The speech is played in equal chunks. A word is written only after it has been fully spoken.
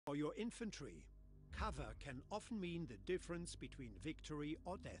For your infantry, cover can often mean the difference between victory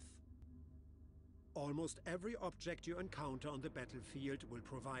or death. Almost every object you encounter on the battlefield will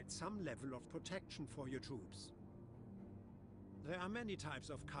provide some level of protection for your troops. There are many types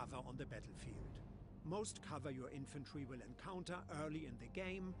of cover on the battlefield. Most cover your infantry will encounter early in the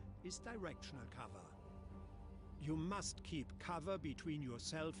game is directional cover. You must keep cover between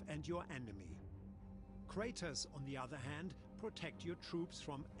yourself and your enemy. Craters, on the other hand, protect your troops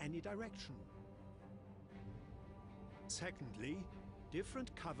from any direction. Secondly,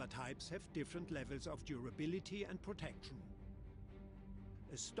 different cover types have different levels of durability and protection.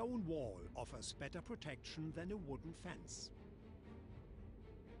 A stone wall offers better protection than a wooden fence.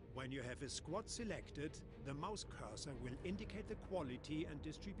 When you have a squad selected, the mouse cursor will indicate the quality and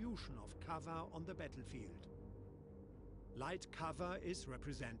distribution of cover on the battlefield. Light cover is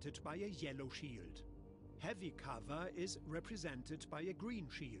represented by a yellow shield. Heavy cover is represented by a green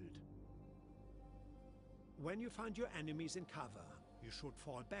shield. When you find your enemies in cover, you should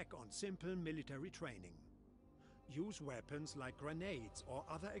fall back on simple military training. Use weapons like grenades or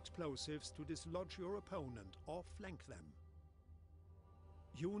other explosives to dislodge your opponent or flank them.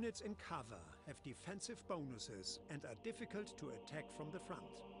 Units in cover have defensive bonuses and are difficult to attack from the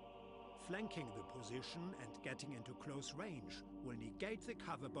front. Flanking the position and getting into close range will negate the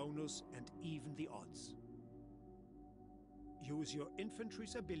cover bonus and even the odds. Use your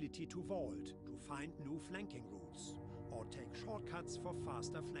infantry's ability to vault to find new flanking routes, or take shortcuts for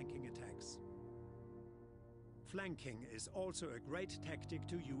faster flanking attacks. Flanking is also a great tactic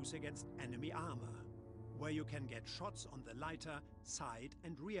to use against enemy armor, where you can get shots on the lighter, side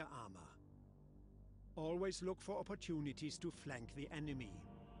and rear armor. Always look for opportunities to flank the enemy,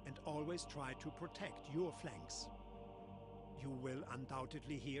 and always try to protect your flanks. You will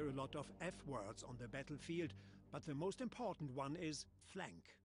undoubtedly hear a lot of F words on the battlefield, but the most important one is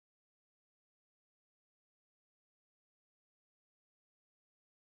flank.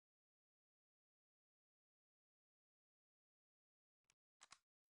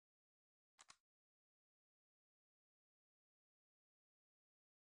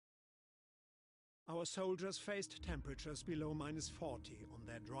 Our soldiers faced temperatures below -40 on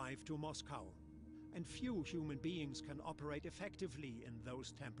their drive to Moscow, and few human beings can operate effectively in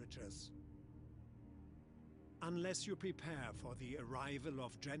those temperatures. Unless you prepare for the arrival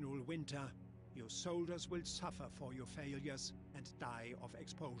of General Winter, your soldiers will suffer for your failures and die of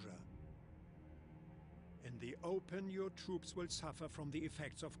exposure. In the open, your troops will suffer from the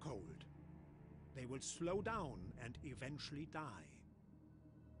effects of cold. They will slow down and eventually die.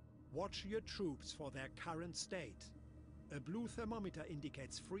 Watch your troops for their current state. A blue thermometer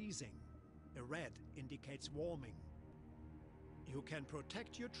indicates freezing. A red indicates warming. You can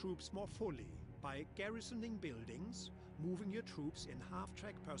protect your troops more fully by garrisoning buildings, moving your troops in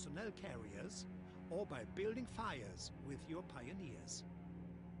half-track personnel carriers, or by building fires with your pioneers.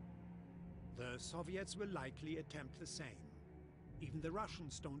 The Soviets will likely attempt the same. Even the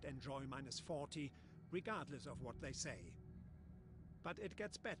Russians don't enjoy -40, regardless of what they say. But it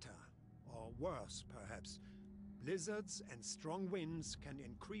gets better, or worse perhaps. Blizzards and strong winds can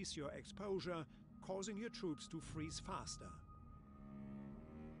increase your exposure, causing your troops to freeze faster.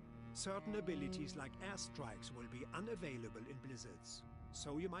 Certain abilities like airstrikes will be unavailable in blizzards,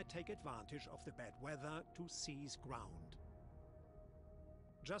 so you might take advantage of the bad weather to seize ground.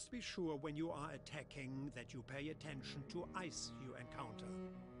 Just be sure when you are attacking that you pay attention to ice you encounter.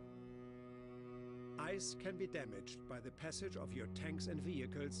 Ice can be damaged by the passage of your tanks and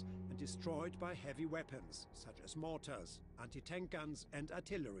vehicles and destroyed by heavy weapons, such as mortars, anti-tank guns and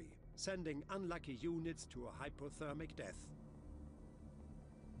artillery, sending unlucky units to a hypothermic death.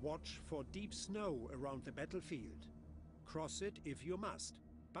 Watch for deep snow around the battlefield. Cross it if you must,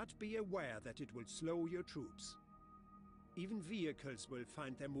 but be aware that it will slow your troops. Even vehicles will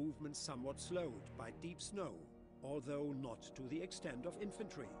find their movements somewhat slowed by deep snow, although not to the extent of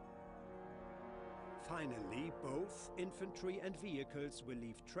infantry. Finally, both infantry and vehicles will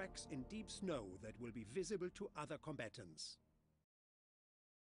leave tracks in deep snow that will be visible to other combatants.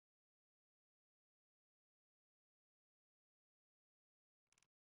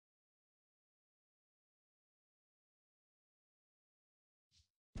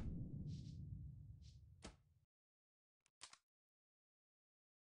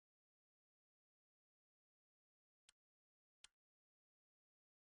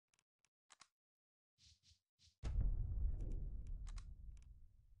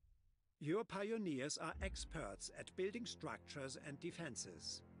 Your pioneers are experts at building structures and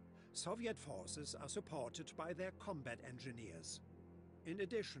defenses. Soviet forces are supported by their combat engineers. In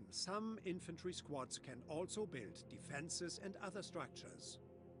addition, some infantry squads can also build defenses and other structures.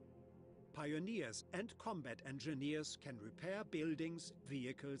 pioneers and combat engineers can repair buildings,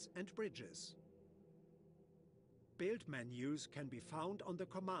 vehicles and bridges. Build menus can be found on the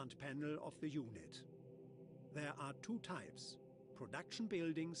command panel of the unit. There are two types: production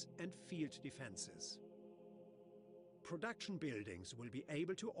buildings and field defenses. Production buildings will be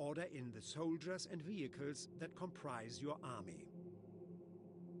able to order in the soldiers and vehicles that comprise your army.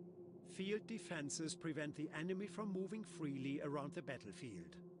 Field defenses prevent the enemy from moving freely around the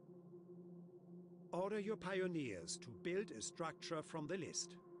battlefield. Order your pioneers to build a structure from the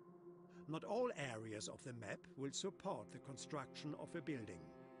list. Not all areas of the map will support the construction of a building.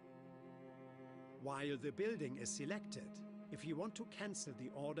 While the building is selected, if you want to cancel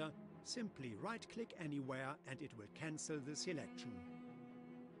the order, simply right-click anywhere and it will cancel the selection.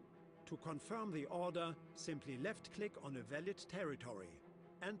 To confirm the order, simply left-click on a valid territory,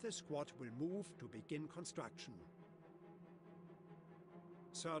 and the squad will move to begin construction.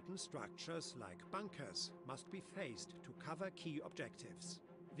 Certain structures, like bunkers, must be faced to cover key objectives.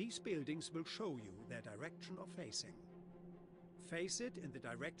 These buildings will show you their direction of facing. Face it in the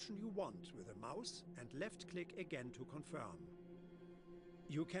direction you want with a mouse and left-click again to confirm.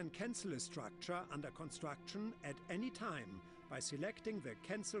 You can cancel a structure under construction at any time by selecting the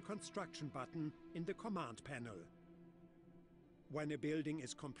Cancel Construction button in the command panel. When a building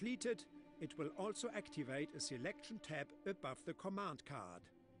is completed, it will also activate a selection tab above the command card.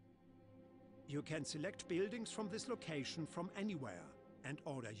 You can select buildings from this location from anywhere and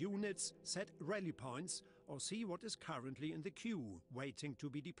order units, set rally points, or see what is currently in the queue waiting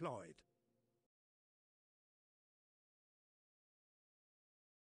to be deployed.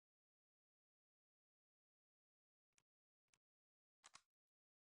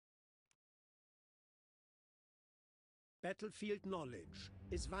 Battlefield knowledge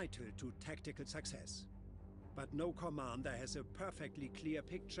is vital to tactical success. But no commander has a perfectly clear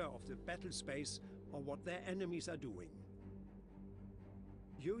picture of the battle space or what their enemies are doing.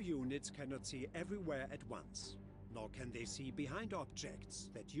 Your units cannot see everywhere at once, nor can they see behind objects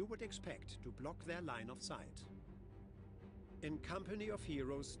that you would expect to block their line of sight. In Company of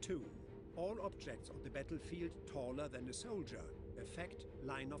Heroes 2, all objects on the battlefield taller than a soldier affect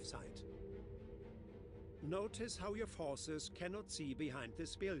line of sight. Notice how your forces cannot see behind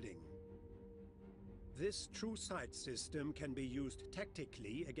this building. This true sight system can be used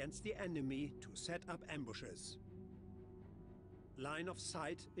tactically against the enemy to set up ambushes. Line of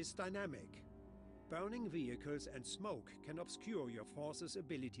sight is dynamic. Burning vehicles and smoke can obscure your force's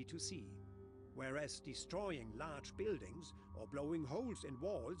ability to see, whereas destroying large buildings or blowing holes in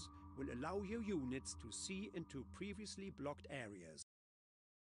walls will allow your units to see into previously blocked areas.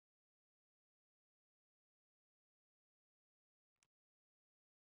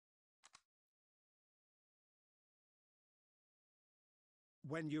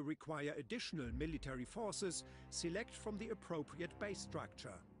 When you require additional military forces, select from the appropriate base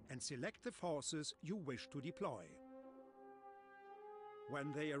structure and select the forces you wish to deploy.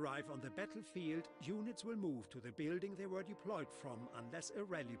 When they arrive on the battlefield, units will move to the building they were deployed from unless a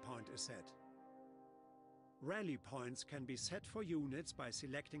rally point is set. Rally points can be set for units by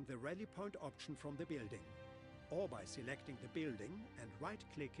selecting the rally point option from the building, or by selecting the building and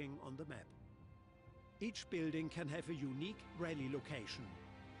right-clicking on the map. Each building can have a unique rally location.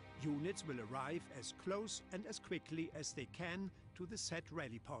 Units will arrive as close and as quickly as they can to the set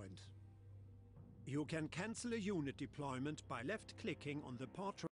rally point. You can cancel a unit deployment by left-clicking on the portrait